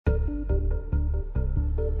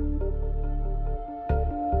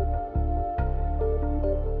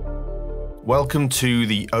Welcome to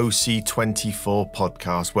the OC24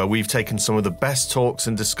 podcast, where we've taken some of the best talks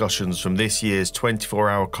and discussions from this year's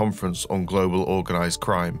 24-hour conference on global organised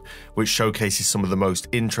crime, which showcases some of the most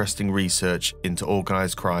interesting research into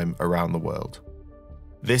organised crime around the world.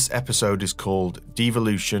 This episode is called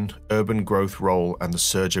Devolution, Urban Growth Role and the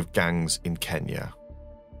Surge of Gangs in Kenya.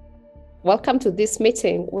 Welcome to this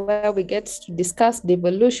meeting where we get to discuss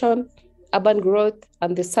devolution, urban growth,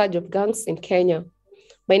 and the surge of gangs in Kenya.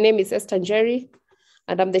 My name is Esther Njeri,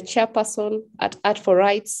 and I'm the chairperson at Art for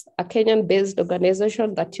Rights, a Kenyan-based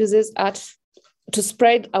organization that uses art to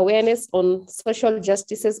spread awareness on social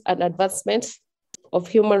justices and advancement of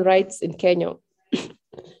human rights in Kenya.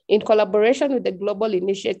 In collaboration with the Global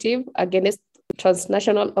Initiative Against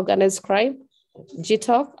Transnational Organized Crime,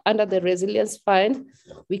 GI-TOC, under the Resilience Fund,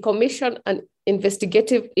 we commissioned an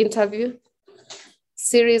investigative interview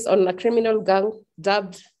series on a criminal gang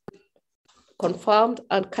dubbed Confirmed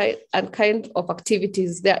and kind of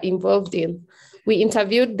activities they're involved in. We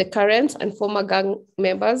interviewed the current and former gang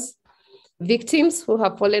members, victims who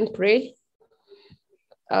have fallen prey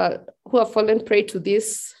to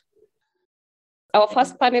this. Our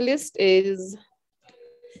first panelist is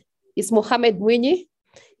Mohammed Mwinyi.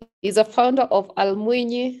 He's a founder of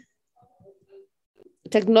Mwinyi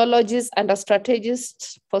Technologies and a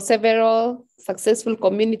strategist for several successful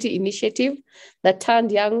community initiatives that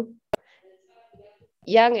turned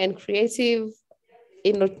young and creative,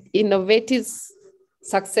 innovative,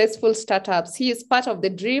 successful startups. He is part of the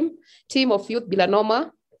dream team of youth Bila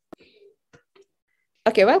Noma.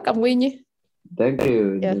 Okay, welcome, Mwinyi. Thank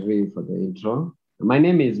you, Njeri, for the intro. My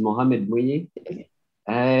name is Mohammed Mwinyi.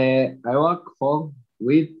 I work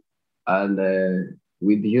with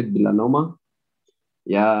youth Bila Noma.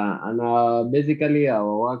 Yeah, and basically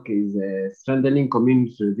our work is strengthening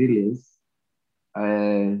community resilience.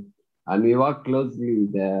 And we work closely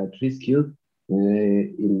with the at-risk youth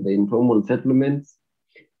in the informal settlements,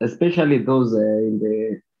 especially those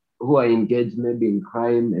who are engaged maybe in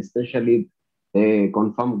crime, especially the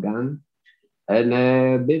confirmed gang.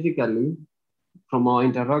 And basically, from our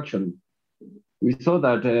interaction, we saw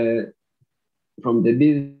that from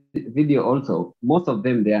the video also, most of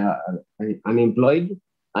them, they are unemployed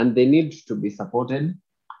and they need to be supported.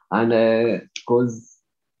 And because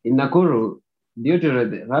in Nakuru, due to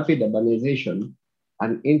the rapid urbanization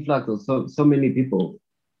and influx of so many people,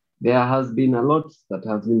 there has been a lot that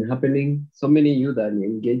has been happening. So many youth are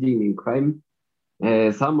engaging in crime.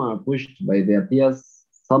 Some are pushed by their peers.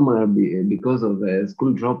 Some are because of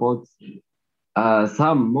school dropouts.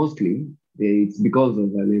 Some, mostly, it's because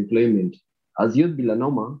of unemployment. As youth Bila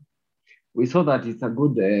Noma, we saw that it's a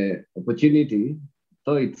good opportunity.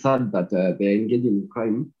 So it's sad that they're engaging in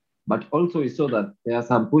crime, but also we saw that there are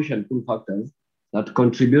some push and pull factors that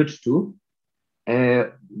contribute to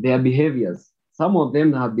their behaviors. Some of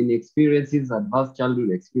them have been experiences, adverse childhood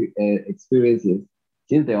experiences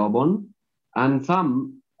since they were born, and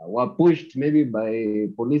some were pushed maybe by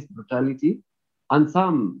police brutality, and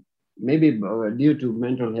some maybe due to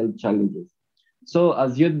mental health challenges. So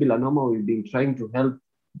as Youth Bila Noma, we've been trying to help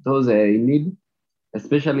those in need,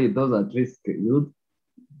 especially those at risk youth,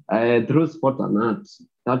 through sport and art.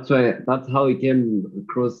 That's how we came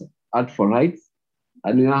across Art for Rights.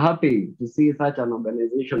 And we are happy to see such an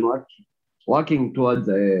organization working towards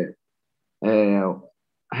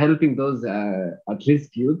helping those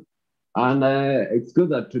at-risk youth. And it's good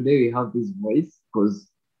that today we have this voice, because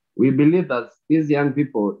we believe that these young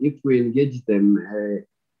people, if we engage them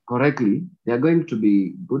correctly, they're going to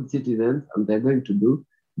be good citizens and they're going to do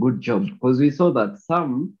good job. Because we saw that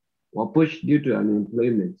some were pushed due to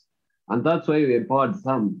unemployment. And that's why we empowered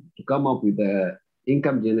some to come up with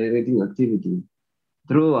income-generating activities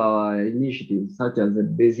through our initiatives, such as the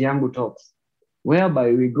Beziangu Talks,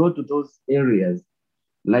 whereby we go to those areas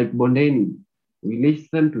like Bondeni. We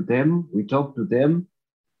listen to them, we talk to them,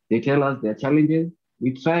 they tell us their challenges.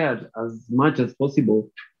 We try as much as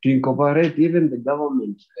possible to incorporate even the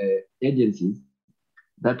government agencies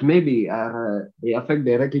that maybe they affect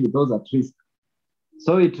directly those at risk.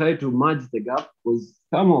 So we try to merge the gap, because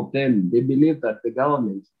some of them, they believe that the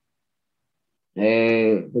government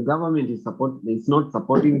is not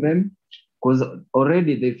supporting them, because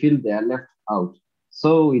already they feel they are left out.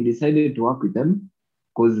 So we decided to work with them,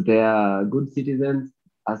 because they are good citizens.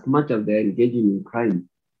 As much as they're engaging in crime,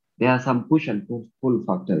 there are some push and pull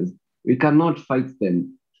factors. We cannot fight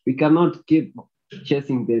them. We cannot keep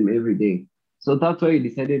chasing them every day. So that's why we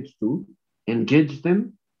decided to engage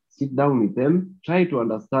them, sit down with them, try to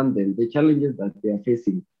understand them, the challenges that they are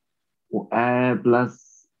facing.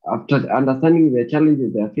 Plus, after understanding the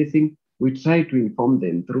challenges they are facing, we try to inform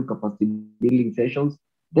them through capacity building sessions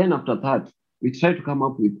Then after that, we try to come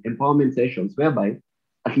up with empowerment sessions whereby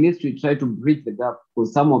at least we try to bridge the gap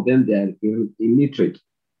because some of them, they are illiterate.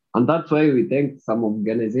 And that's why we thank some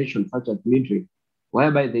organizations such as Midrift,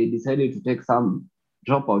 whereby they decided to take some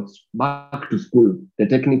dropouts back to school, the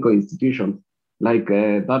technical institutions, like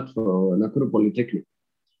that for Nakuru Polytechnic.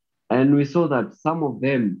 And we saw that some of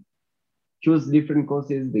them chose different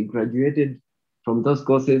courses, they graduated from those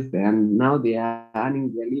courses, and now they are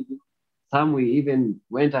earning their living. Some we even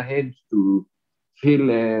went ahead to fill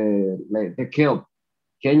like the KEOP,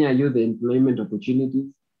 Kenya Youth Employment Opportunities.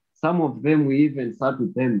 Some of them we even sat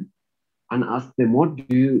with them and asked them, what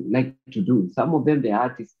do you like to do? Some of them, they're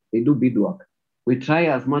artists, they do beadwork. We try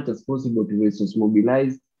as much as possible to resource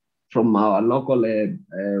mobilize from our local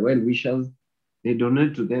well-wishers. They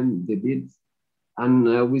donate to them the beads.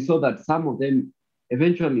 And we saw that some of them,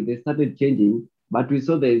 eventually they started changing, but we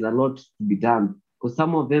saw there is a lot to be done because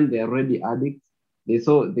some of them, they're already addicts.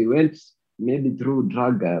 They went maybe through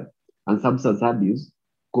drug and substance abuse.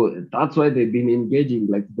 That's why they've been engaging,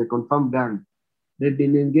 like the confirmed gang. They've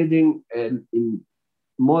been engaging in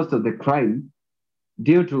most of the crime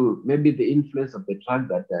due to maybe the influence of the drug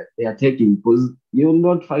that they are taking. Because you will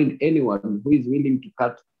not find anyone who is willing to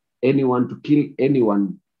cut anyone, to kill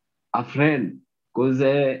anyone, a friend. Because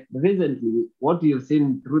recently, what you've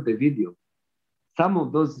seen through the video, some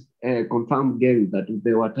of those confirmed gangs that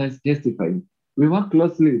they were testifying, we work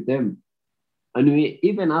closely with them. And we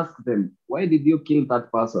even asked them, why did you kill that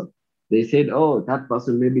person? They said, oh, that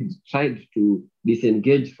person maybe tried to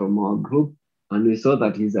disengage from our group, and we saw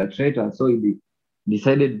that he's a traitor, so he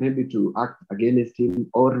decided maybe to act against him,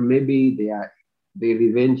 or maybe they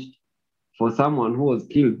revenged for someone who was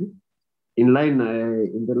killed in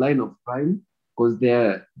the line of crime, because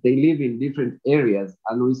they live in different areas.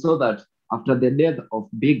 And we saw that after the death of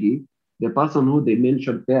Biggie, the person who they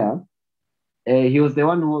mentioned there, he was the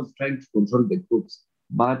one who was trying to control the groups.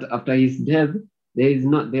 But after his death,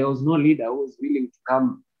 there was no leader who was willing to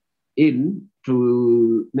come in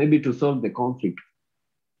to maybe to solve the conflict.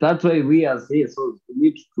 That's why we as ASOs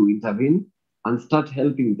need to intervene and start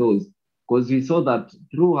helping those, because we saw that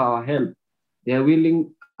through our help, they are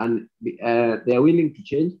willing to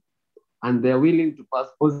change, and they are willing to pass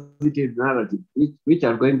positive narratives which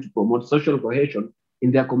are going to promote social cohesion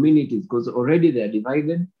in their communities, because already they are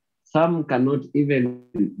divided. Some cannot even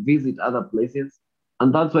visit other places,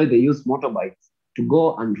 and that's why they use motorbikes to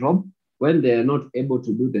go and rob when they are not able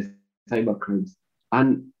to do the cyber crimes.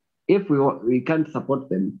 And if we can't support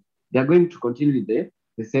them, they are going to continue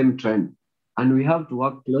the same trend. And we have to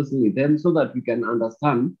work closely with them so that we can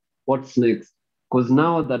understand what's next. Because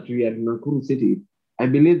now that we are in Nakuru City, I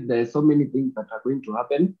believe there are so many things that are going to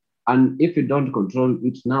happen. And if we don't control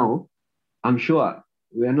it now, I'm sure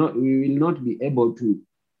we will not be able to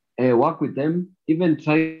work with them, even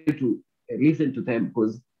try to listen to them,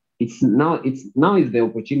 because now is the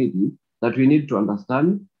opportunity that we need to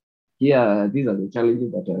understand. Here, these are the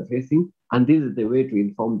challenges that they are facing, and this is the way to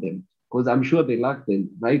inform them, because I'm sure they lack the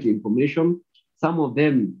right information. Some of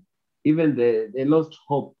them, even they lost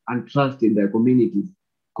hope and trust in their communities,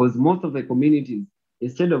 because most of the communities,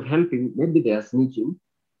 instead of helping, maybe they are snitching,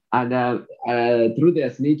 and through their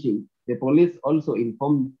snitching, the police also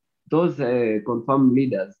informed those confirmed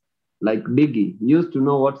leaders, like Biggie, used to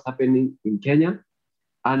know what's happening in Kenya,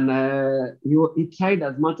 and he tried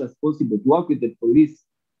as much as possible to work with the police,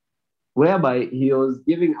 whereby he was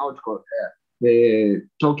giving out the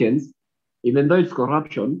tokens. Even though it's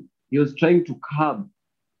corruption, he was trying to curb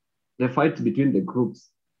the fight between the groups.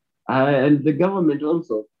 And the government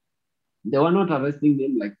also, they were not arresting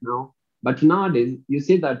them like now. But nowadays, you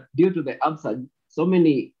see that due to the upsurge, so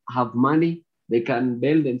many have money, they can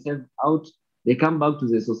bail themselves out, they come back to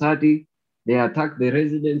the society, they attack the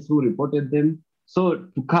residents who reported them. So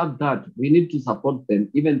to curb that, we need to support them,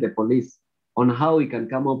 even the police, on how we can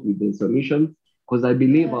come up with the solution, because I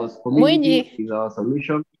believe our community is our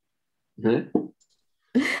solution.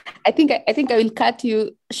 I think I will cut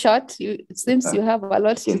you short. It seems you have a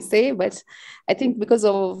lot to say, but I think because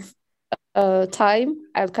of time,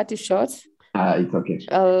 I'll cut you short. It's okay.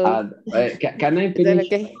 Can I finish?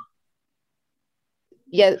 Okay.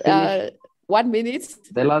 Yeah, 1 minute.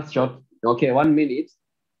 The last shot. Okay, 1 minute.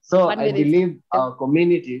 So I believe our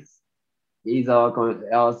communities is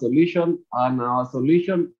our solution, and our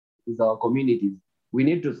solution is our communities. We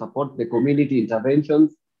need to support the community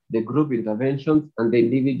interventions, the group interventions, and the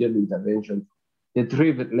individual interventions, the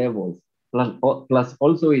 3 levels. Plus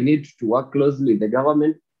also we need to work closely with the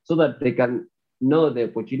government so that they can know the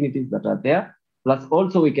opportunities that are there. Plus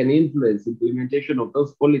also we can influence implementation of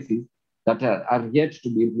those policies that are yet to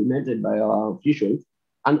be implemented by our officials,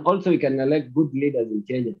 And also we can elect good leaders in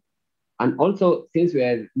Kenya. And also, since we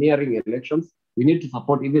are nearing elections, we need to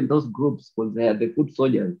support even those groups because they are the foot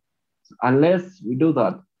soldiers. Unless we do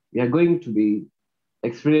that, we are going to be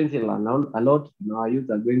experiencing a lot, and our youth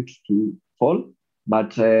are going to fall.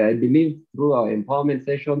 But I believe through our empowerment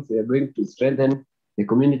sessions, we are going to strengthen the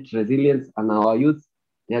community resilience, and our youth,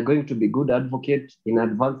 they are going to be good advocates in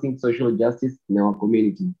advancing social justice in our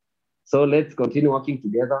community. So let's continue working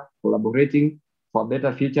together, collaborating for a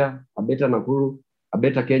better future, a better Nakuru, a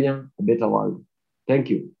better Kenya, a better world. Thank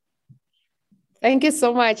you. Thank you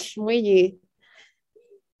so much, Mwinyi.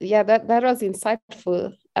 Yeah, that was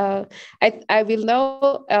insightful. I will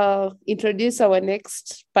now introduce our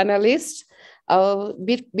next panelist,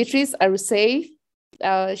 Beatrix Arusei.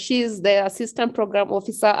 She is the Assistant Program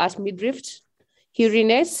Officer at Midrift,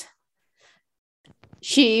 HURINET.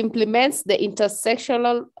 She implements the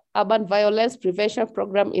Intersectional Urban Violence Prevention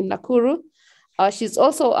Program in Nakuru. She's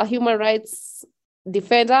also a human rights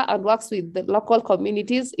defender and works with the local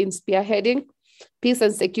communities in spearheading peace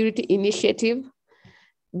and security initiative.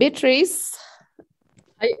 Beatrix.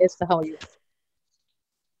 Hi, Esther, how are you?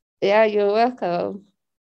 Yeah, you're welcome.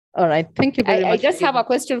 All right, thank you very much. I just have a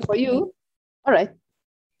question for you. All right.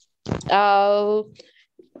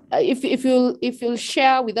 If you'll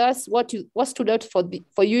share with us what stood out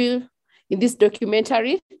for you in this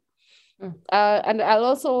documentary, and I'll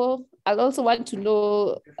also want to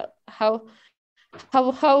know how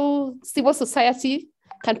civil society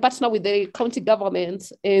can partner with the county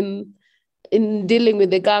government in dealing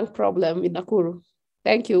with the gang problem in Nakuru.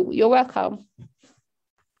 Thank you. You're welcome.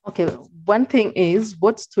 Okay, one thing is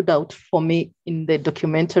what stood out for me in the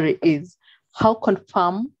documentary is how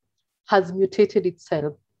Confirm has mutated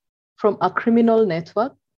itself from a criminal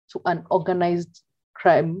network to an organized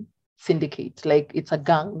crime syndicate, like it's a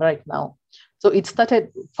gang right now. So it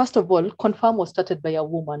started, first of all, Confirm was started by a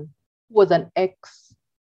woman who was an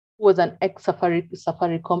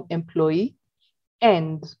ex-Safaricom employee,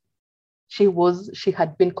 and she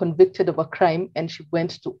had been convicted of a crime and she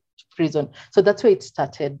went to prison. So that's where it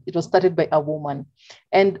started. It was started by a woman.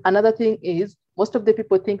 And another thing is, most of the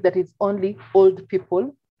people think that it's only old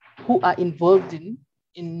people who are involved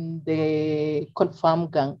in the Confirm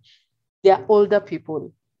gang. They are older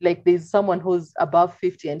people. Like there's someone who's above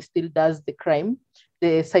 50 and still does the crime,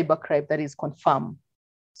 the cyber crime that is Confirm.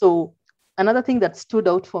 So another thing that stood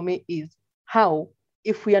out for me is how,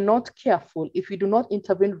 if we are not careful, if we do not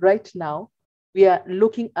intervene right now, we are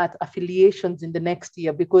looking at affiliations in the next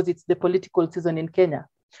year because it's the political season in Kenya.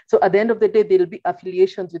 So at the end of the day, there'll be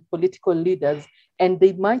affiliations with political leaders, and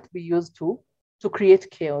they might be used to create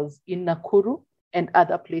chaos in Nakuru and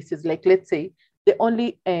other places. Like, let's say, the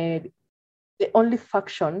only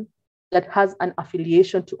faction that has an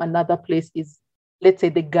affiliation to another place is, let's say,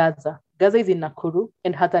 the Gaza. Gaza is in Nakuru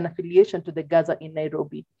and has an affiliation to the Gaza in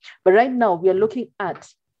Nairobi. But right now, we are looking at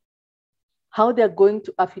how they're going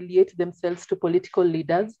to affiliate themselves to political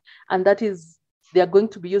leaders. And that is, they're going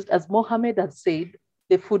to be used, as Mohammed has said,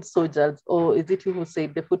 the foot soldiers, or is it you who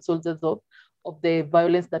said the foot soldiers of the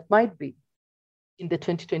violence that might be in the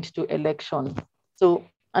 2022 election. So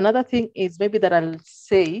another thing is maybe that I'll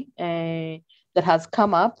say that has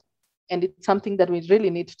come up, and it's something that we really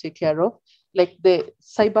need to take care of, like the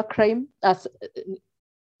cybercrime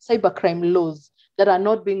laws that are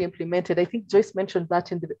not being implemented. I think Joyce mentioned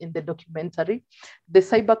that in the documentary, the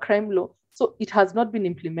cybercrime law. So it has not been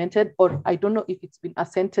implemented, or I don't know if it's been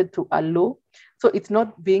assented to a law. So it's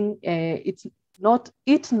not being not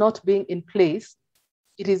being in place.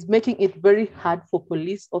 It is making it very hard for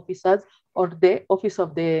police officers or the Office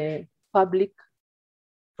of the Public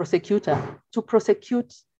Prosecutor to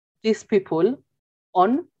prosecute these people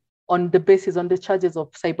on the charges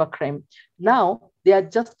of cybercrime. Now they are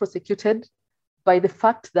just prosecuted by the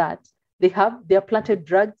fact that they are planted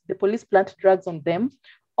drugs, the police plant drugs on them,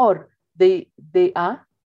 or they are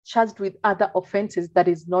charged with other offenses that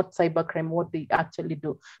is not cybercrime, what they actually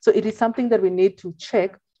do. So it is something that we need to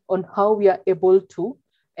check on how we are able to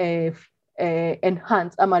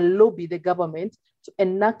enhance and lobby the government to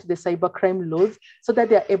enact the cybercrime laws so that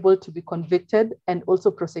they are able to be convicted and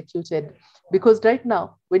also prosecuted. Because right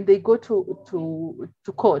now, when they go to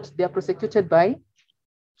court, they are prosecuted by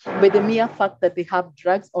the mere fact that they have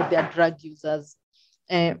drugs or they are drug users.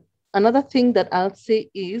 Another thing that I'll say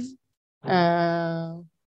is the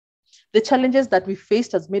challenges that we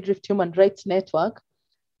faced as Midrift Human Rights Network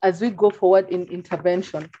as we go forward in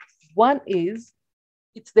intervention. One is,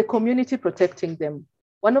 it's the community protecting them.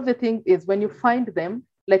 One of the things is when you find them,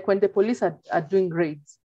 like when the police are doing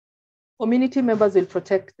raids, community members will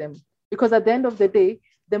protect them, because at the end of the day,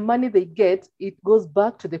 the money they get, it goes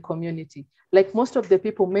back to the community. Like most of the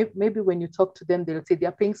people, maybe when you talk to them, they'll say they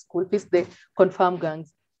are paying school fees, they confirm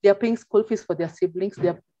gangs. They are paying school fees for their siblings.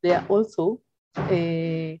 They are also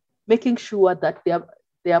making sure that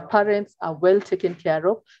their parents are well taken care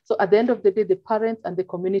of. So at the end of the day, the parents and the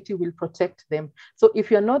community will protect them. So if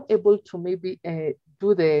you're not able to maybe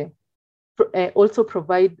also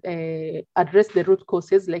provide, address the root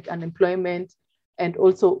causes like unemployment and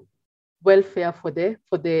also welfare for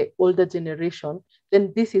the older generation,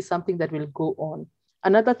 then this is something that will go on.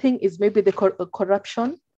 Another thing is maybe the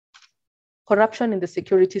corruption in the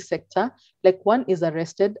security sector. Like one is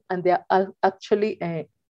arrested and they are actually,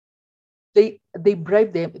 they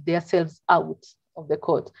bribe themselves out of the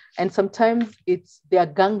court. And sometimes it's their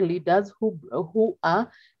gang leaders who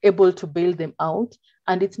are able to bail them out.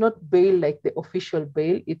 And it's not bail like the official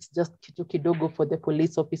bail, it's just kitu kidogo for the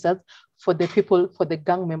police officers, for the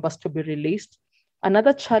gang members to be released.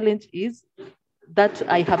 Another challenge is that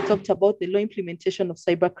I have talked about the law implementation of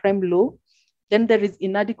cybercrime law. Then there is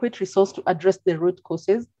inadequate resource to address the root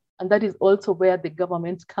causes. And that is also where the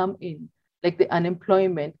government come in, like the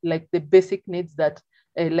unemployment, like the basic needs that,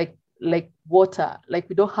 like water, like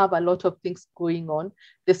we don't have a lot of things going on.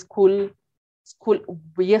 The school,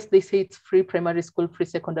 yes, they say it's free primary school, free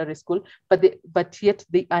secondary school, but yet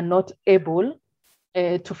they are not able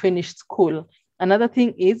to finish school. Another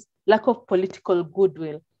thing is lack of political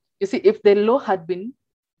goodwill. You see, if the law had been,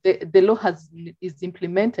 the law is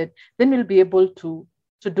implemented, then we'll be able to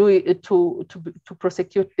do it, to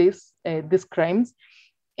prosecute these crimes.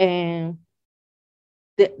 And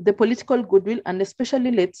the political goodwill, and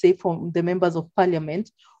especially, let's say, from the members of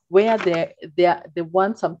parliament, where they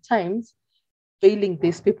want sometimes bailing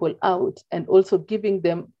these people out and also giving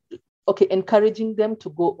them, encouraging them to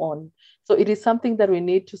go on. So it is something that we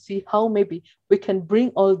need to see how maybe we can bring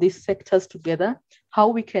all these sectors together, how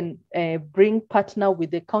we can partner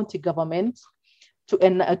with the county government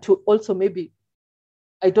to also maybe,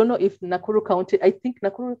 I don't know if Nakuru County, I think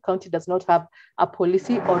Nakuru County does not have a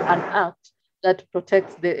policy or an act that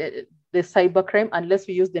protects the cybercrime unless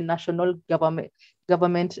we use the national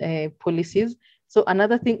government policies. So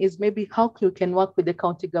another thing is maybe how you can work with the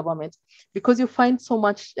county government, because you find so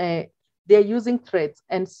much, they're using threats,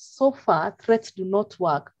 and so far threats do not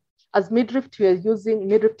work. As Midrift, we are using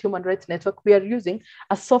Midrift Human Rights Network, we are using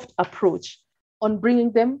a soft approach on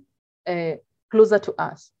bringing them closer to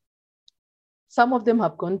us. Some of them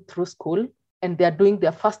have gone through school and they're doing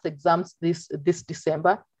their first exams this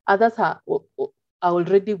December. Others are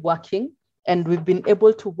already working, and we've been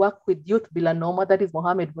able to work with Youth Bila Noma, that is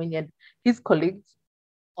Mohammed, Mwinyi, and his colleagues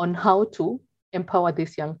on how to empower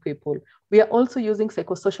these young people. We are also using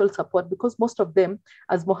psychosocial support because most of them,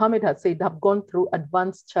 as Mohammed has said, have gone through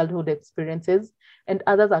advanced childhood experiences, and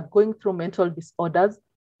others are going through mental disorders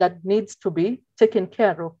that needs to be taken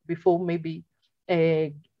care of before maybe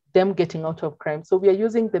them getting out of crime. So we are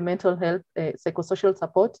using the mental health, psychosocial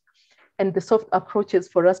support, and the soft approaches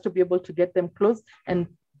for us to be able to get them close and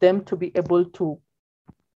them to be able to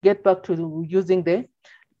get back to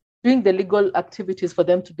doing the legal activities for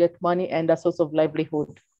them to get money and a source of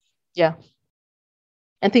livelihood. Yeah.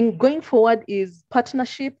 I think going forward is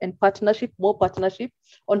more partnership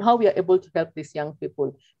on how we are able to help these young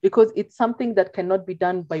people, because it's something that cannot be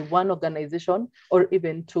done by one organization or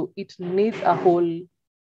even two. It needs a whole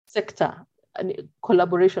sector and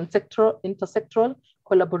collaboration, intersectoral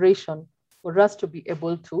collaboration for us to be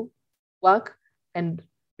able to work and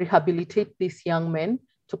rehabilitate these young men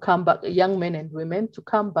to come back, young men and women to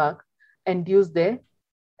come back and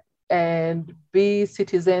and be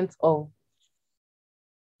citizens of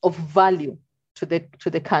value to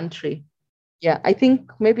the country. Yeah, I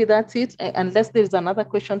think maybe that's it, unless there's another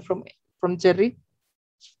question from Njeri.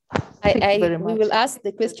 We will ask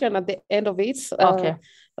the question at the end of it. Okay.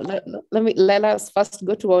 Let us first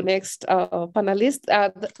go to our next panelist.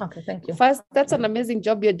 Okay, thank you. First, that's an amazing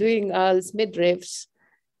job you're doing as Midrift.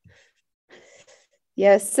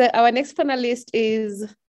 Yes, our next panelist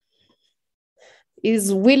is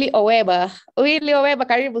Willie Oeba. Willie Oeba,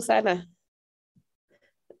 karibu sana.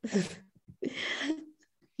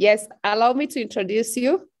 Yes, allow me to introduce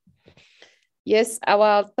you. Yes,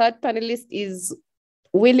 our third panelist is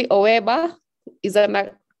Willie Oeba. Is an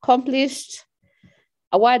accomplished,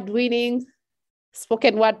 award-winning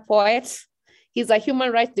spoken word poet. He's a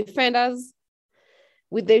human rights defender,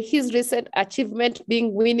 with his recent achievement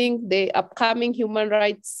being winning the upcoming Human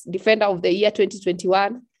Rights Defender of the Year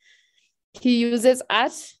 2021. He uses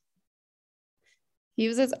art. He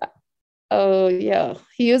uses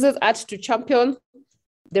art to champion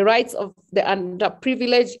the rights of the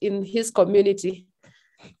underprivileged in his community.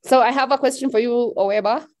 So I have a question for you,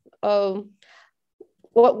 Oeba.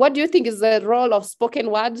 What do you think is the role of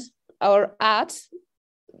spoken word or art?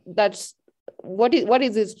 What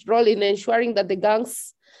is its role in ensuring that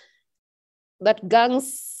gangs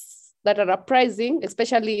that are uprising,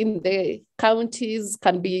 especially in the counties,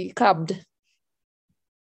 can be curbed?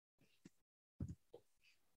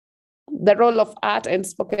 The role of art and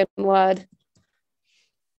spoken word.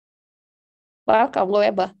 Welcome,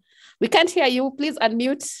 Oeba. We can't hear you. Please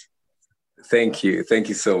unmute. Thank you. Thank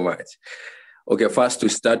you so much. Okay, first to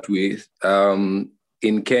start with,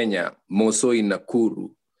 in Kenya, more so in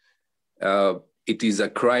Nakuru, it is a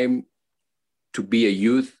crime to be a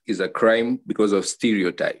youth, is a crime because of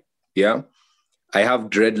stereotype, yeah? I have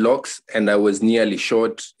dreadlocks and I was nearly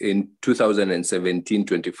shot in 2017,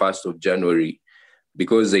 21st of January,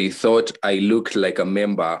 because they thought I looked like a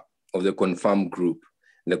member of the confirmed group,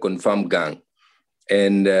 the confirmed gang.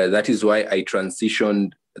 And that is why I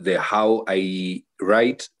transitioned how I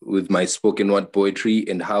write with my spoken word poetry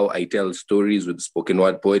and how I tell stories with spoken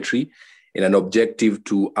word poetry in an objective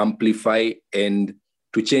to amplify and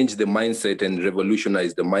to change the mindset and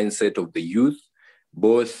revolutionize the mindset of the youth,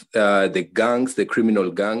 both the gangs, the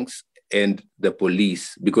criminal gangs, and the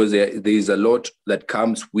police, because there is a lot that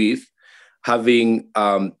comes with having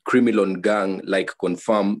criminal gang like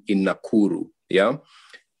Confirm in Nakuru, yeah?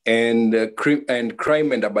 And crime and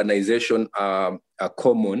urbanization are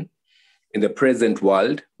common in the present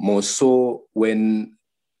world, more so when,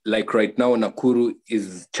 like right now, Nakuru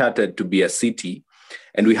is chartered to be a city,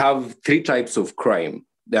 and we have three types of crime.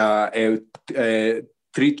 There are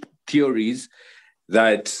three theories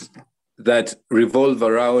that revolve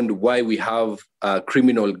around why we have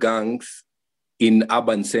criminal gangs in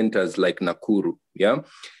urban centers like Nakuru, yeah?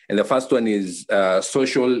 And the first one is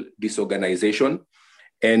social disorganization.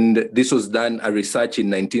 And this was done a research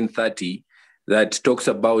in 1930 that talks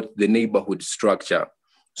about the neighborhood structure.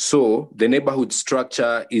 So the neighborhood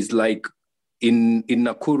structure is like in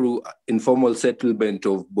Nakuru, informal settlement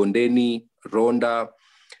of Bondeni, Ronda,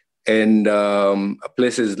 and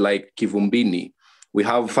places like Kivumbini. We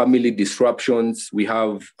have family disruptions, we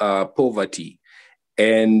have poverty.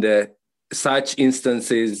 And such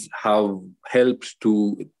instances have helped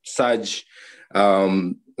to surge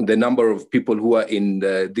the number of people who are in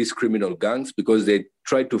these criminal gangs because they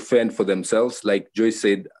try to fend for themselves, like Joyce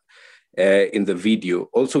said in the video.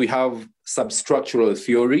 Also, we have substructural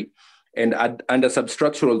theory. And under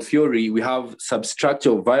substructural theory, we have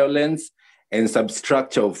substructure of violence and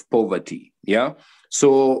substructure of poverty, yeah?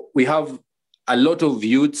 So we have a lot of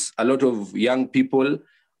youths, a lot of young people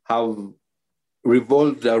have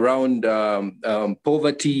revolved around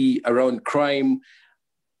poverty, around crime,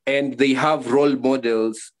 and they have role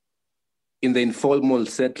models in the informal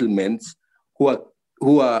settlements who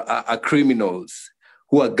are criminals,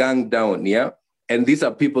 who are ganged down, yeah? And these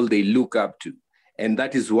are people they look up to. And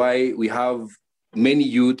that is why we have many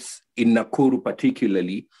youths in Nakuru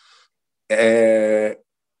particularly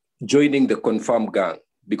joining the confirmed gang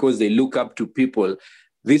because they look up to people.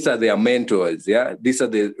 These are their mentors, yeah? These are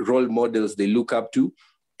the role models they look up to.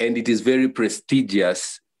 And it is very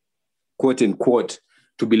prestigious, quote unquote,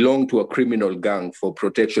 to belong to a criminal gang for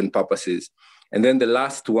protection purposes. And then the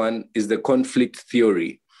last one is the conflict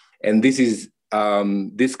theory. And this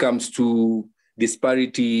comes to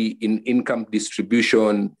disparity in income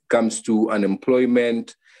distribution, comes to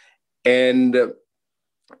unemployment and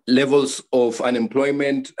levels of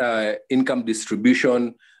unemployment, income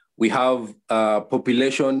distribution. We have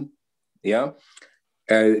population, yeah,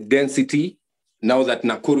 density. Now that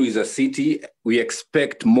Nakuru is a city, we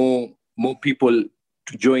expect more people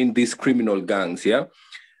to join these criminal gangs, yeah?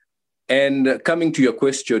 And coming to your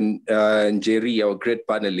question, Njeri, our great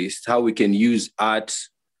panelist, how we can use art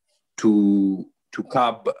to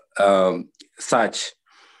curb such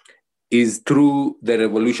is through the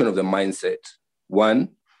revolution of the mindset. One,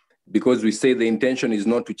 because we say the intention is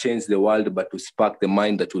not to change the world, but to spark the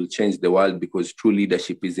mind that will change the world, because true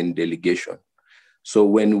leadership is in delegation. So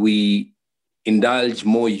when we indulge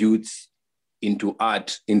more youths into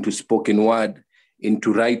art, into spoken word,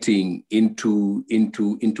 into writing, into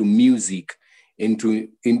music, into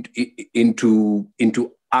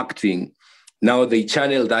acting, now they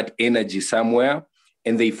channel that energy somewhere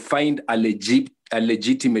and they find a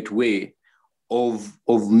legitimate way of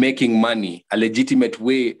making money, a legitimate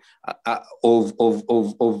way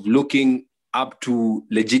of looking up to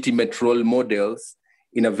legitimate role models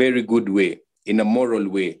in a very good way, in a moral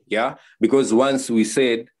way, yeah? Because once we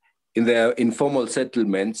said in the informal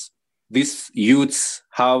settlements, these youths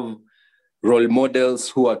have role models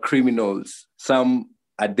who are criminals. Some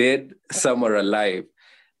are dead, some are alive.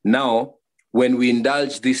 Now, when we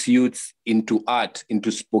indulge these youths into art,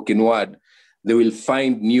 into spoken word, they will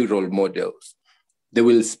find new role models. They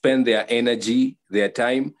will spend their energy, their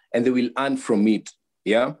time, and they will earn from it.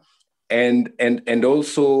 Yeah. And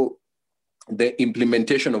also the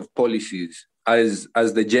implementation of policies, as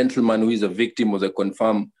the gentleman who is a victim of the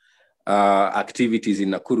confirmed activities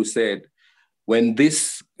in Nakuru said, when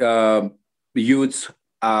these youths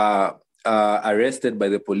are arrested by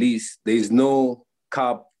the police, there is no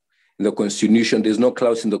cap in the Constitution, there's no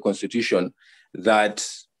clause in the Constitution that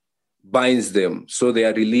binds them. So they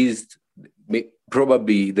are released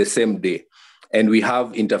probably the same day. And we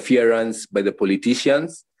have interference by the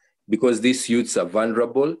politicians because these youths are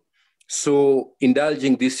vulnerable. So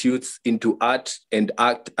indulging these youths into art and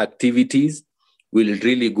act activities will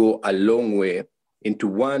really go a long way into,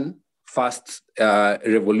 one, first,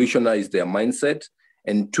 revolutionize their mindset,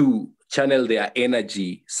 and two, channel their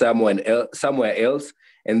energy somewhere else,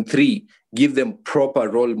 and three, give them proper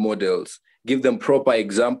role models, give them proper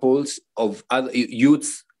examples of other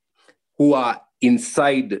youths who are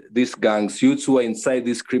inside these gangs, youths who are inside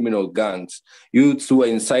these criminal gangs, youths who are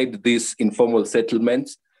inside these informal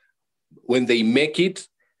settlements. When they make it,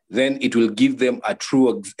 then it will give them a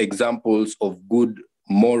true examples of good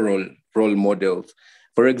moral role models.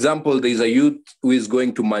 For example, there's a youth who is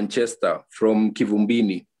going to Manchester from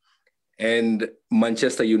Kivumbini and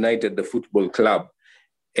Manchester United, the football club.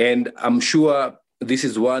 And I'm sure this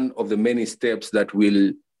is one of the many steps that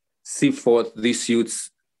will see forth these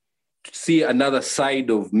youths to see another side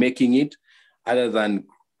of making it, other than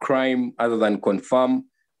crime, other than confirm,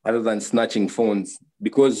 other than snatching phones.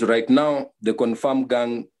 Because right now, the confirm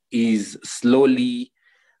gang is slowly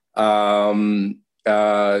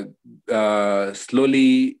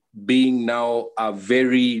being now a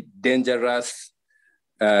very dangerous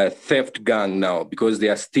theft gang now, because they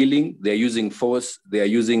are stealing, they are using force, they are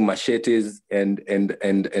using machetes and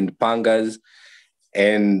pangas,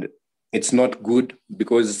 and it's not good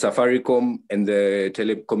because Safaricom and the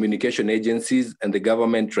telecommunication agencies and the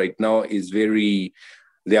government right now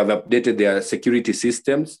they have updated their security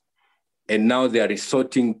systems, and now they are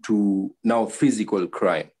resorting to now physical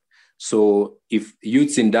crime. So if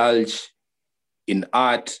youths indulge in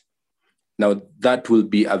art, now that will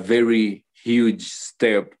be a very huge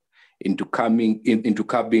step into curbing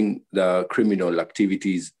the criminal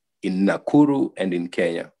activities in Nakuru and in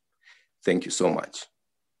Kenya. Thank you so much.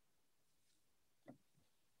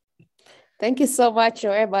 Thank you so much,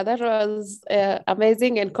 Oeba. That was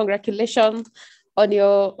amazing, and congratulations on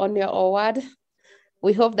your award.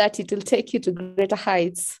 We hope that it will take you to greater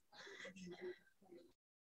heights.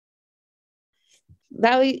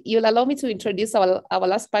 Now you'll allow me to introduce our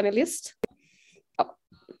last panelist.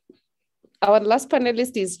 Our last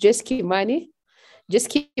panelist is Joyce Kimani. Joyce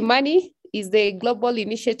Kimani is the Global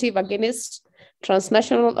Initiative Against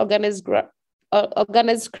Transnational Organized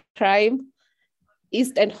Crime,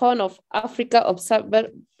 East and Horn of Africa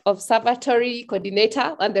Observatory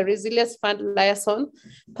Coordinator and the Resilience Fund liaison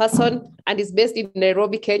person, and is based in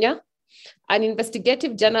Nairobi, Kenya. An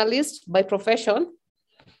investigative journalist by profession,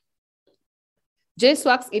 Joyce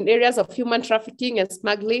works in areas of human trafficking and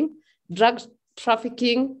smuggling, drug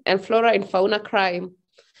trafficking, and flora and fauna crime.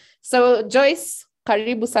 So Joyce,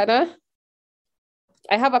 karibu sana.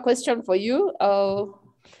 I have a question for you.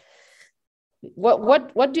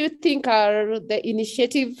 What do you think are the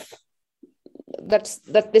initiative that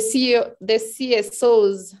the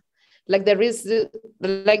CSOs, like the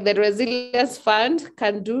Resilience Fund,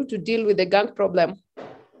 can do to deal with the gang problem?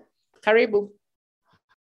 Karibu.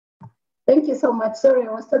 Thank you so much. Sorry,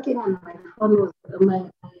 I was talking on my phone, my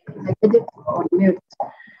gadget on mute.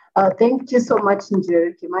 Thank you so much,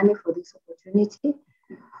 Njeri Kimani, for this opportunity.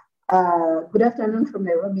 Good afternoon from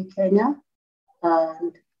Nairobi, Kenya.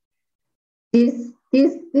 And this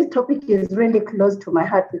topic is really close to my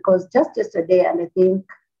heart because just yesterday, and I think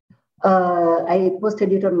I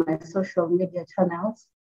posted it on my social media channels,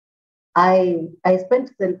 I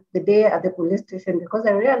spent the day at the police station because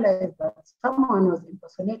I realized that someone was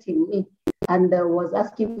impersonating me and was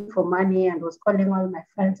asking for money and was calling all my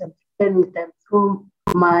friends and pretending them through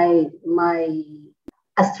a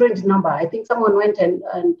strange number. I think someone went and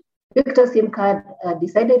picked a SIM card,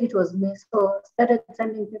 decided it was me, so started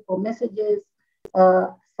sending people messages. They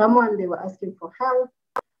were asking for help.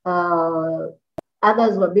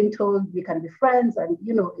 Others were being told we can be friends, and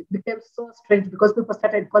it became so strange because people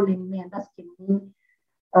started calling me and asking me,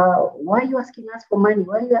 why are you asking us for money?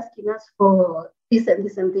 Why are you asking us for this and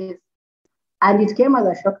this and this? And it came as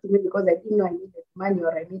a shock to me because I didn't know I needed money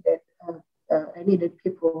or I needed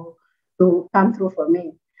people to come through for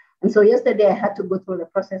me. And so yesterday I had to go through the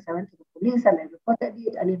process. I went to the police and I reported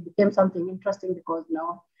it, and it became something interesting because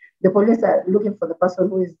now the police are looking for the person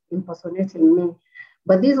who is impersonating me.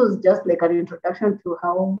 But this was just like an introduction to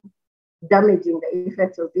how damaging the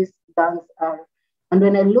effects of these gangs are. And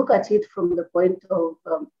when I look at it from the point of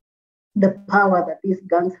the power that these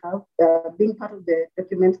gangs have, being part of the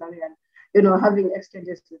documentary and having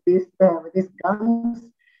exchanges with these gangs,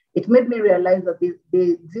 it made me realize that there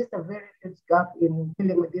exists a very huge gap in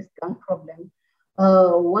dealing with this gang problem.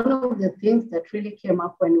 One of the things that really came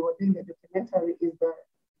up when we were doing the documentary is the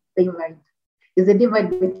divide. Is the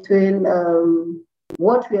divide between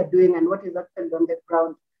what we are doing and what is actually on the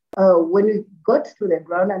ground. When we got to the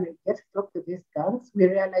ground and we get to talk to these gangs, we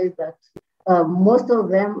realized that most of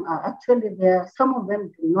them are actually there. Some of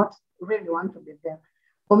them do not really want to be there.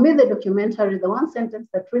 For me, the documentary, the one sentence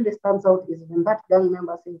that really stands out is when that gang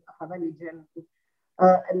member says, "Afadhali jela."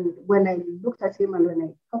 And when I looked at him and when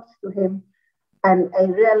I talked to him, and I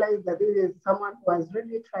realized that this is someone who has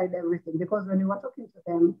really tried everything, because when we were talking to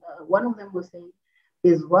them, one of them was saying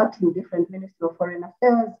he's worked in different Ministry of Foreign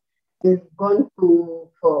Affairs, he's gone for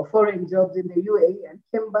foreign jobs in the UAE and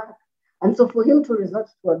came back. And so for him to resort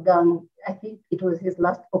to a gang, I think it was his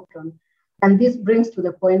last option. And this brings me to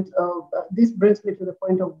the point of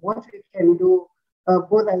what we can do,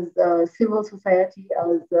 both as civil society,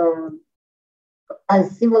 as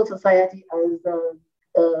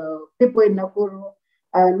people in Nakuru,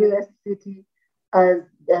 New York City, as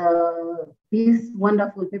these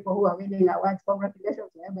wonderful people who are winning awards.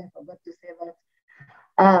 Congratulations, Oeba, I forgot to say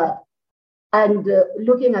that. And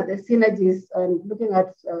looking at the synergies and looking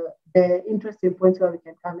at the interesting points where we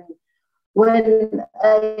can come in. When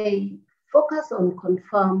I focus on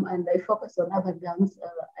Confirm and I focus on other gangs,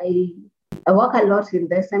 I work a lot in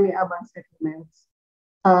the semi-urban settlements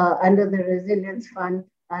under the Resilience Fund.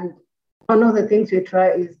 And one of the things we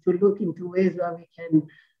try is to look into ways where we can,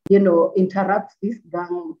 interrupt this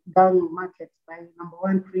gang markets by, number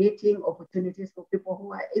one, creating opportunities for people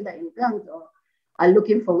who are either in gangs or are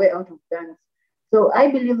looking for way out of gangs. So I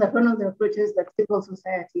believe that one of the approaches that we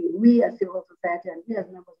as civil society and we as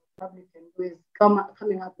members of the public can do is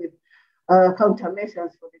coming up with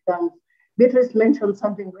countermeasures for the gangs. Beatrix mentioned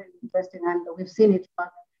something very interesting, and we've seen it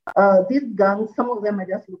back. These gangs, some of them are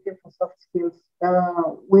just looking for soft skills.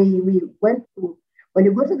 When you go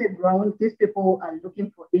to the ground, these people are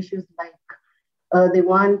looking for issues like they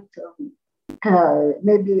want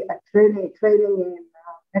maybe a training in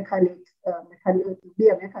mechanics, to be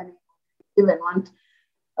a mechanic, even want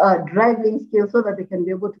driving skills so that they can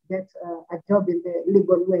be able to get a job in the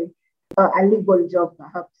legal way, a legal job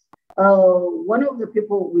perhaps. One of the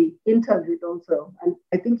people we interviewed also, and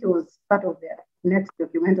I think it was part of the next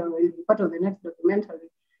documentary,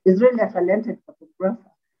 is really a talented photographer.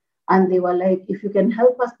 And they were like, if you can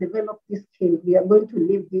help us develop this skill, we are going to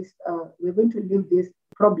leave this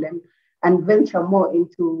problem and venture more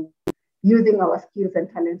into using our skills and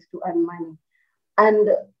talents to earn money.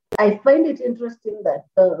 And I find it interesting that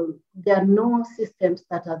there are no systems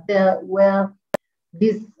that are there where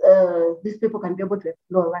these people can be able to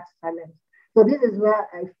explore that talent. So this is where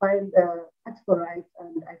I find Arts for Rights,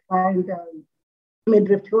 and I find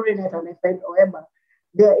Midrift Hurinet, and I find Oeba.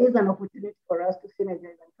 There is an opportunity for us to synergize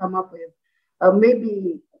and come up with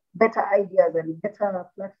maybe better ideas and better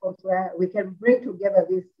platforms where we can bring together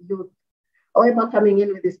this youth. Oeba coming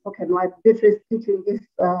in with the spoken word, Beatrix teaching this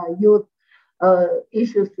youth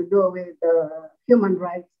issues to do with human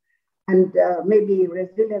rights, and maybe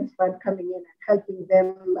Resilience Fund coming in and helping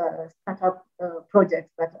them start up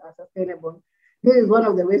projects that are sustainable. This is one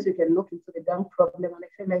of the ways we can look into the gang problem, and I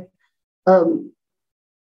feel like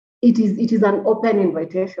it is an open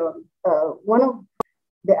invitation. One of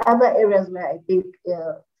the other areas where I think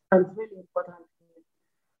it's really important is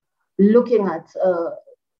looking at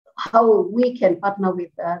how we can partner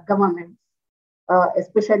with governments,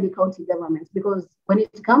 especially county governments, because when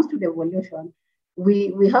it comes to devolution,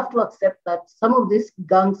 we have to accept that some of these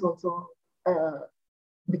gangs also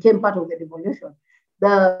became part of the devolution.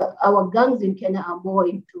 Our gangs in Kenya are more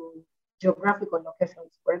into geographical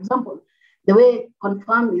locations. For example, the way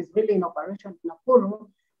Confirm is really in operation in Nakuru,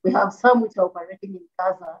 we have some which are operating in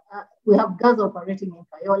Gaza. We have Gaza operating in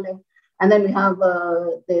Kayole, and then we have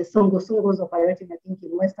the Sungos operating, I think,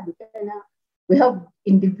 in Western Kenya. We have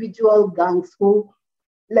individual gangs who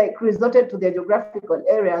resorted to their geographical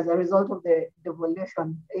area as a result of the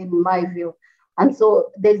devolution, in my view. And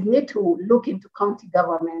so there's need to look into county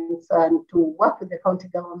governments and to work with the county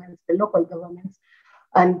governments, the local governments,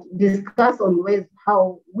 and discuss on ways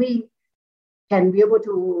how we can be able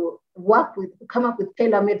to come up with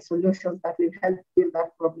tailor-made solutions that will help deal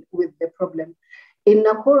with the problem. In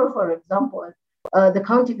Nakuru, for example, the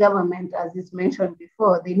county government, as is mentioned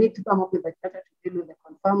before, they need to come up with a charter to deal with the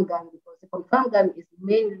confirmed gang, because the confirmed gang is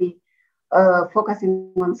mainly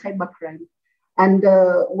focusing on cybercrime. And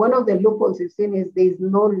one of the loopholes we've seen is there is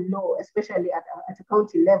no law, especially at a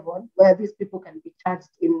county level, where these people can be charged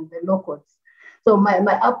in the law courts. So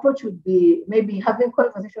my approach would be maybe having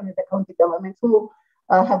conversation with the county governments who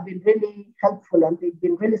have been really helpful, and they've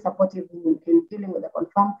been really supportive in dealing with the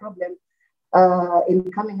confirmed problem,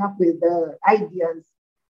 in coming up with ideas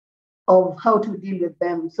of how to deal with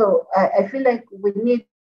them. So I feel like we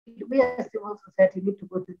as civil society need to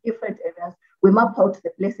go to different areas. We map out the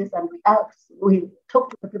places and we talk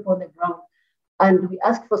to the people on the ground, and we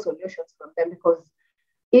ask for solutions from them, because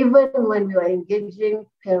even when we are engaging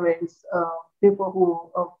parents, parents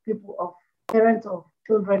of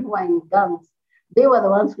children who are in gangs, they were the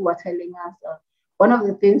ones who were telling us one of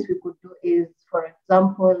the things we could do is, for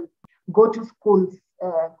example, go to schools,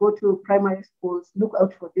 go to primary schools, look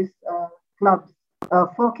out for these clubs,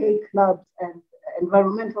 4K clubs and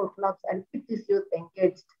environmental clubs, and keep these youth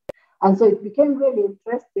engaged. And so it became really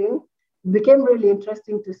interesting.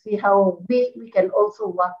 To see how we can also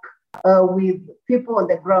work with people on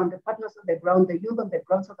the ground, the partners on the ground, the youth on the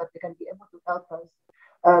ground, so that they can be able to help us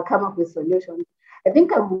come up with solutions. I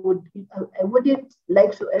think I wouldn't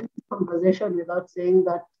like to end the conversation without saying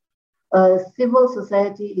that civil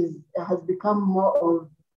society has become more of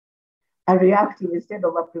a reactive instead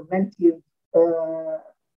of a preventive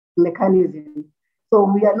mechanism. So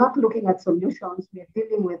we are not looking at solutions. We are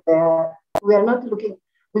dealing with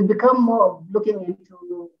we've become more of looking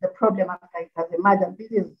into the problem after it has emerged. And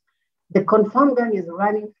this is, the confirmed gang is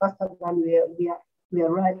running faster than we are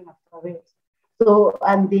running after it. So,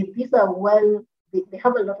 and these are they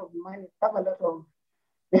have a lot of money, they have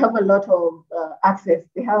a lot of access,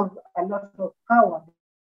 they have a lot of power,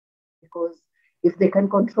 because if they can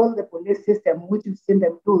control the police system, which you've seen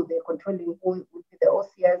them do, they're controlling who will be the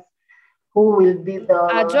OCS, who will be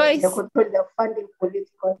Joyce, the funding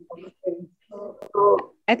political.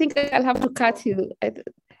 So I think I'll have to cut you.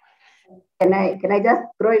 Can I just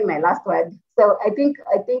throw in my last word? So I think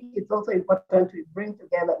it's also important to bring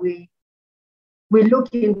together. We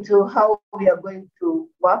look into how we are going to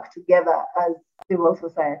work together as civil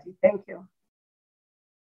society. Thank you.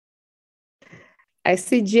 I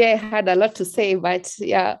see GI had a lot to say, but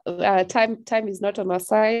yeah, time is not on our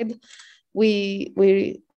side. We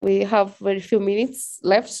have very few minutes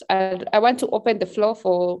left, and I want to open the floor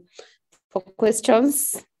for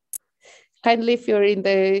questions. Kindly, if you're in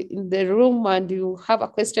the room and you have a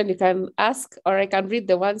question, you can ask, or I can read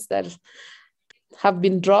the ones that have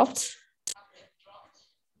been dropped.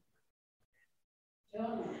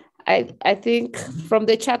 I think from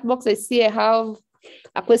the chat box, I see I have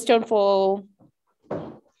a question for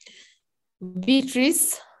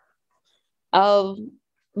Beatrix.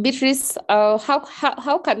 Beatrix,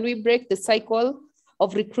 how can we break the cycle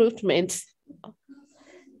of recruitment?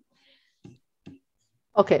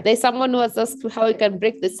 Okay. There's someone who has asked how we can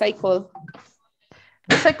break the cycle.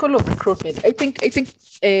 The cycle of recruitment. I think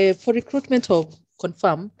for recruitment of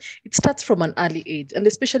confirm, it starts from an early age, and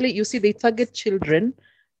especially you see they target children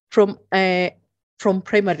from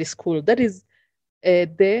primary school. That is,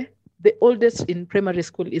 the oldest in primary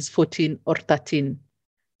school is 14 or 13.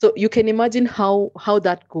 So you can imagine how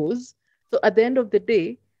that goes. So at the end of the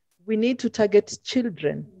day, we need to target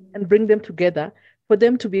children and bring them together for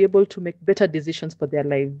them to be able to make better decisions for their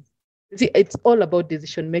lives. You see, it's all about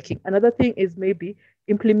decision making. Another thing is maybe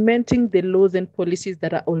implementing the laws and policies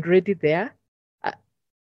that are already there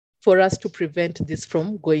for us to prevent this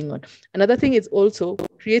from going on. Another thing is also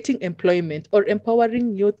creating employment or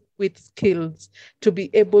empowering youth with skills to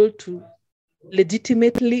be able to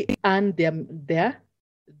legitimately earn their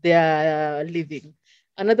living.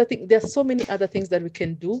 Another thing, there are so many other things that we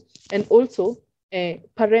can do. And also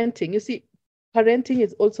parenting. You see, parenting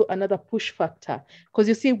is also another push factor, because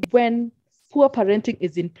you see, when poor parenting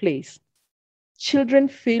is in place, children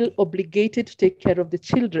feel obligated to take care of the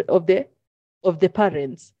children of the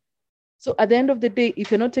parents. So at the end of the day,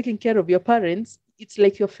 if you're not taking care of your parents, it's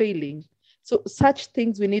like you're failing. So such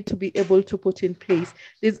things we need to be able to put in place.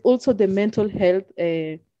 There's also the mental health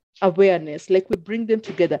awareness, like we bring them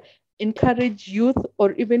together, encourage youth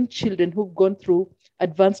or even children who've gone through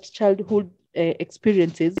advanced childhood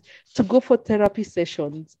experiences to go for therapy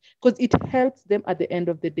sessions, because it helps them at the end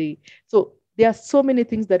of the day. So there are so many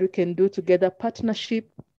things that we can do together,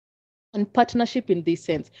 partnership in this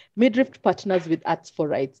sense. Midrift partners with Arts for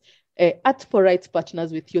Rights. Arts for Rights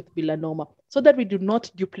partners with Youth Bila Noma, so that we do not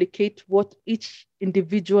duplicate what each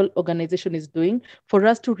individual organization is doing, for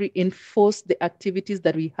us to reinforce the activities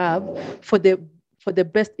that we have for the for the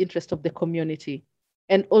best interest of the community,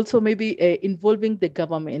 and also maybe involving the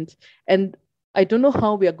government. And I don't know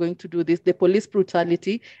how we are going to do this, the police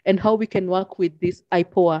brutality, and how we can work with this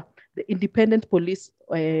IPOA, the Independent Police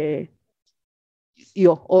or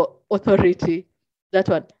Authority. That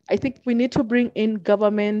one. I think we need to bring in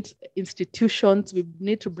government institutions. We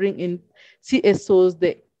need to bring in CSOs,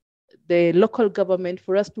 the local government,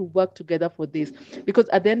 for us to work together for this. Because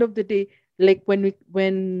at the end of the day, like when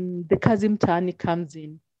the Kazim Tani comes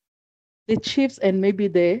in, the chiefs and maybe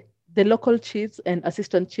the local chiefs and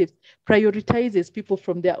assistant chiefs prioritizes people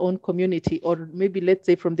from their own community, or maybe let's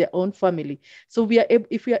say from their own family. So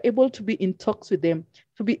if we are able to be in talks with them,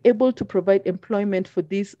 to be able to provide employment for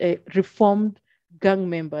these reformed gang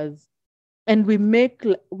members, and we make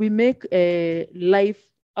life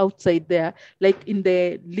outside there, like in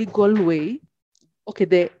the legal way,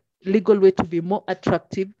 the legal way to be more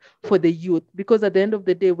attractive for the youth. Because at the end of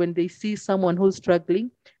the day, when they see someone who's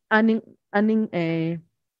struggling, earning a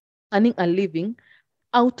living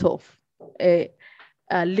out of a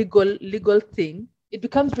legal thing, it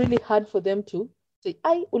becomes really hard for them to say,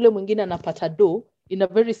 "Ai, ule mwingine anapata do," in a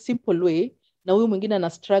very simple way, na huyu mwingine ana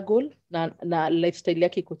struggle na lifestyle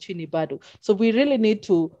yake iko chini bado. So we really need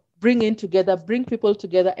to bring people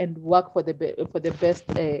together and work for the best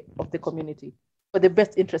of the community, for the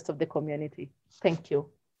best interest of the community. Thank you.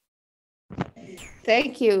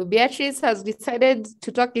 Thank you. Beatrix has decided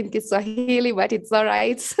to talk in Kiswahili, but it's all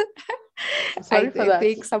right. Sorry for that. I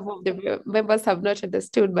think some of the members have not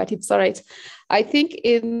understood, but it's all right. I think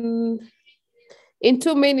in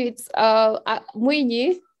 2 minutes,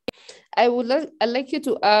 Mwinyi, I'd like you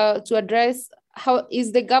to address how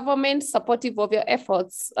is the government supportive of your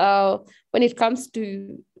efforts when it comes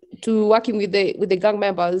to working with the gang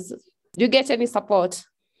members? Do you get any support?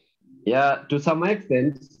 Yeah, to some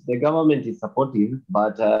extent, the government is supportive,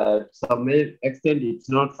 but to some extent, it's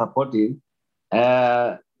not supportive.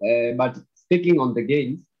 But speaking on the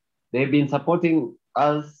gangs, they've been supporting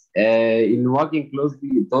us in working closely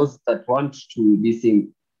with those that want to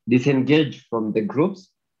disengage from the groups,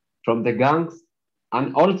 from the gangs,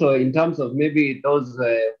 and also in terms of maybe those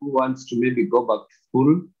who wants to maybe go back to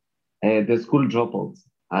school, the school dropouts.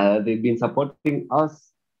 They've been supporting us.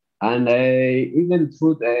 And even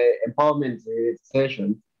through the empowerment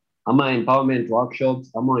sessions, empowerment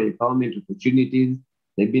workshops, empowerment opportunities,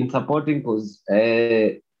 they've been supporting because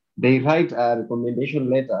they write a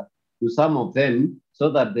recommendation letter to some of them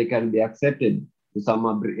so that they can be accepted to some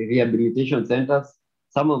rehabilitation centers.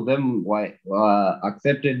 Some of them were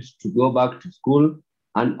accepted to go back to school.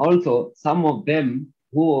 And also some of them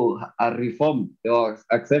who are reformed, they were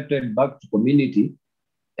accepted back to community.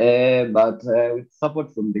 But with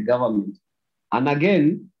support from the government. And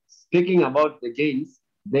again, speaking about the gains,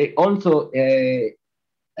 they also,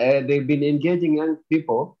 they've been engaging young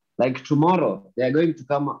people, like tomorrow, they're going to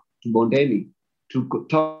come to Bondeni to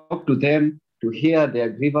talk to them, to hear their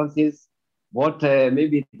grievances, what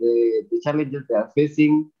maybe the challenges they are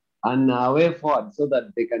facing, and way forward so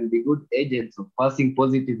that they can be good agents of passing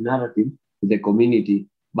positive narrative to the community.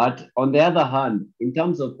 But on the other hand, in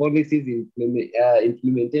terms of policies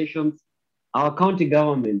implementations, our county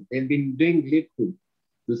government, they've been doing little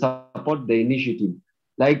to support the initiative.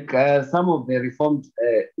 Like some of the reformed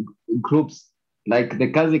groups, like the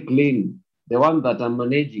Kazi Clean, the one that I'm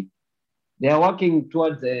managing, they are working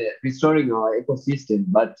towards restoring our ecosystem,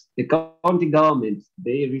 but the county government,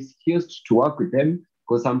 they refused to work with them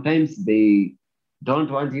because sometimes they don't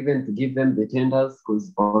want even to give them the tenders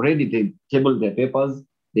because already they tabled their papers.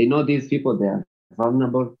 They know these people, they are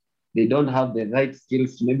vulnerable. They don't have the right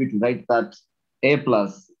skills to maybe to write that A+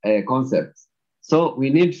 concepts. So we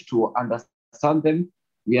need to understand them.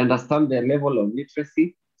 We understand their level of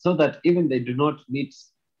literacy so that even if they do not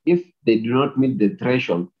meet the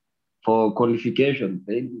threshold for qualification,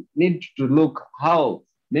 they need to look how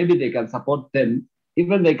maybe they can support them.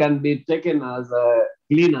 Even they can be taken as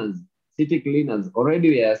cleaners, city cleaners.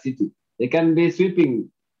 Already we are a city. They can be sweeping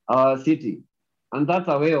our city. And that's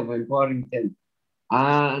a way of empowering them.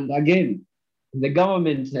 And again, the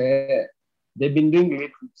government, they've been doing little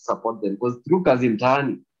to support them because through Kazim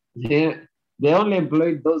Tani, they only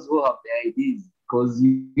employed those who have the IDs because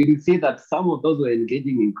you will see that some of those who are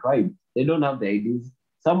engaging in crime, they don't have the IDs.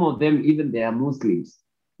 Some of them, even they are Muslims.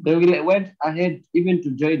 They went ahead even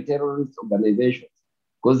to join terrorist organizations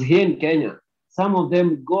because here in Kenya, some of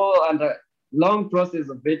them go under long process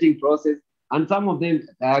of vetting process and some of them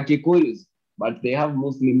are Kikuyus, but they have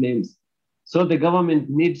Muslim names. So the government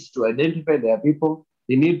needs to identify their people.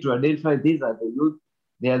 They need to identify these as the youth.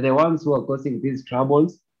 They are the ones who are causing these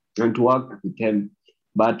troubles and to work with them.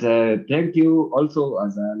 But thank you also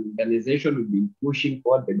as an organization, we've been pushing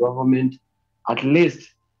for the government at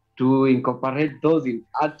least to incorporate those in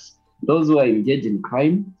acts, those who are engaged in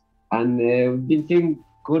crime. And we've been seeing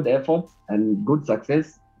good efforts and good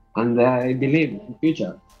success. And I believe in the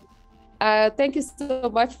future. Thank you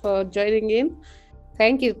so much for joining in.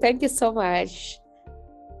 Thank you so much.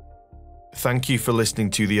 Thank you for listening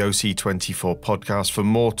to the OC24 podcast. For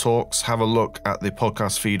more talks, have a look at the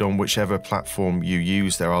podcast feed on whichever platform you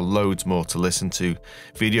use. There are loads more to listen to.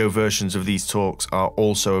 Video versions of these talks are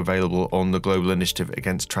also available on the Global Initiative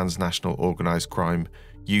Against Transnational Organised Crime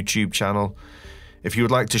YouTube channel. If you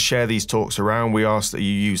would like to share these talks around, we ask that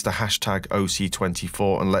you use the hashtag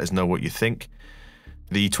OC24 and let us know what you think.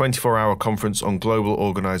 The 24-hour conference on global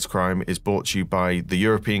organised crime is brought to you by the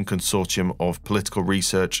European Consortium of Political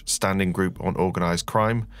Research Standing Group on Organised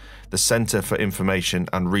Crime, the Centre for Information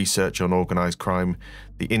and Research on Organised Crime,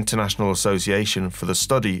 the International Association for the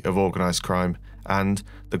Study of Organised Crime, and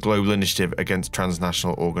the Global Initiative Against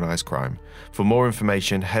Transnational Organised Crime. For more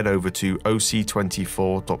information, head over to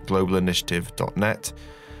oc24.globalinitiative.net.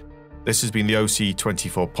 This has been the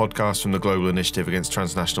OC24 podcast from the Global Initiative Against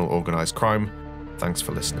Transnational Organised Crime. Thanks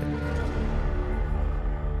for listening.